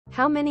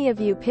How many of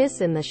you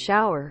piss in the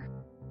shower?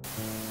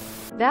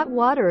 That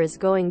water is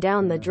going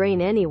down the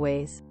drain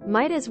anyways.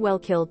 Might as well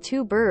kill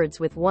two birds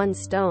with one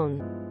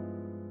stone.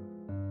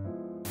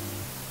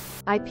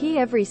 I pee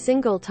every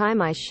single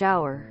time I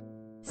shower.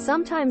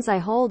 Sometimes I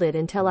hold it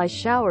until I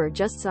shower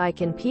just so I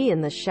can pee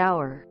in the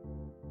shower.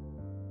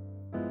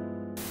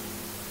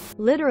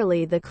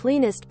 Literally the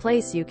cleanest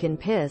place you can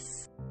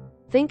piss.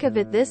 Think of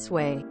it this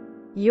way.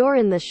 You're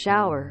in the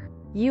shower.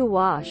 You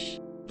wash.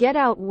 Get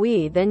out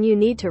wee, then you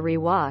need to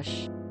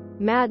rewash.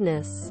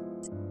 Madness.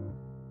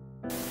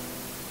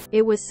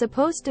 It was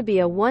supposed to be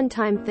a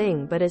one-time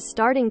thing but is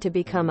starting to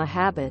become a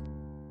habit.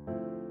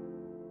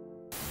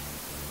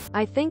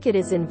 I think it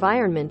is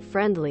environment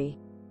friendly.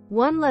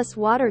 One less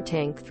water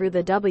tank through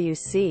the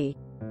WC.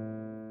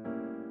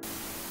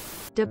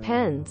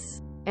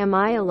 Depends. Am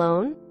I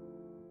alone?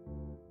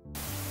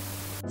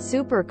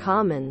 Super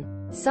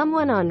common.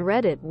 Someone on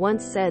Reddit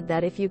once said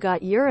that if you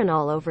got urine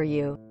all over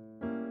you,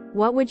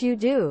 what would you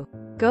do?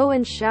 Go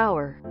and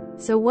shower.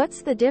 So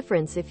what's the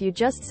difference if you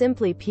just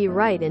simply pee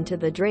right into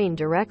the drain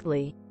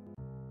directly?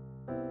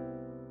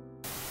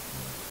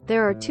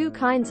 There are two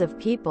kinds of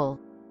people.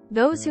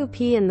 Those who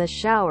pee in the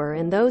shower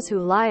and those who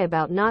lie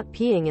about not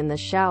peeing in the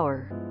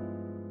shower.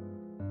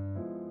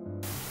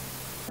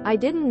 I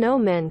didn't know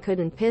men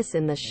couldn't piss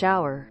in the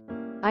shower.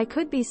 I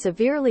could be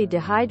severely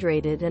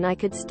dehydrated and I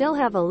could still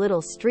have a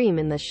little stream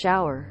in the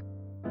shower.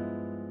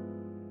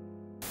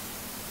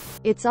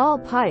 It's all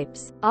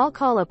pipes. I'll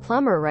call a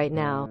plumber right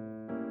now.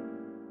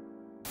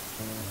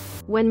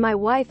 When my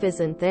wife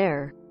isn't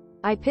there,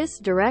 I piss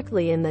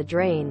directly in the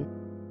drain.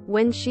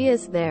 When she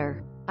is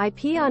there, I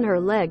pee on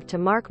her leg to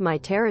mark my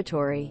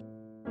territory.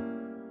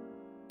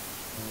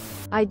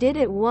 I did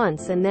it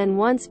once and then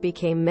once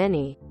became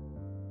many.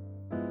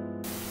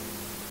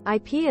 I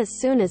pee as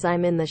soon as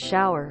I'm in the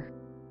shower.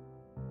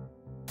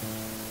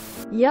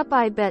 Yup,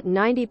 I bet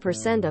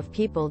 90% of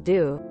people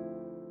do.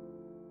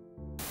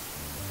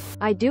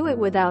 I do it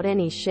without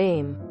any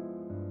shame.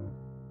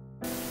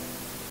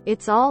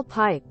 It's all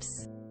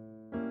pipes.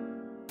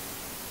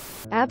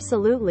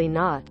 Absolutely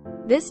not.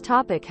 This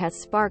topic has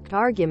sparked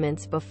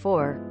arguments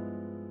before.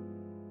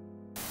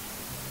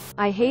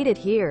 I hate it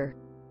here.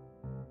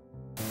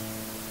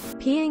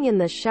 Peeing in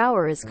the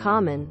shower is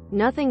common,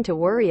 nothing to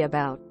worry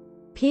about.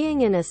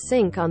 Peeing in a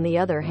sink on the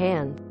other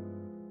hand.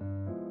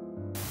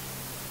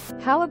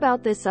 How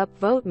about this?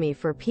 Upvote me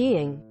for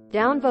peeing,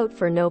 downvote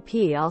for no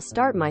pee. I'll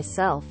start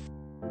myself.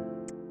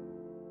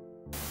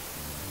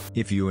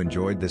 If you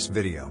enjoyed this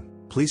video,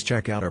 please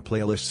check out our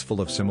playlists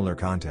full of similar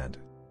content.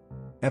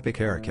 Epic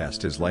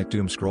Aircast is like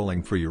doom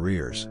scrolling for your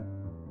ears.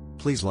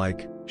 Please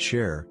like,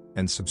 share,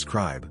 and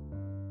subscribe.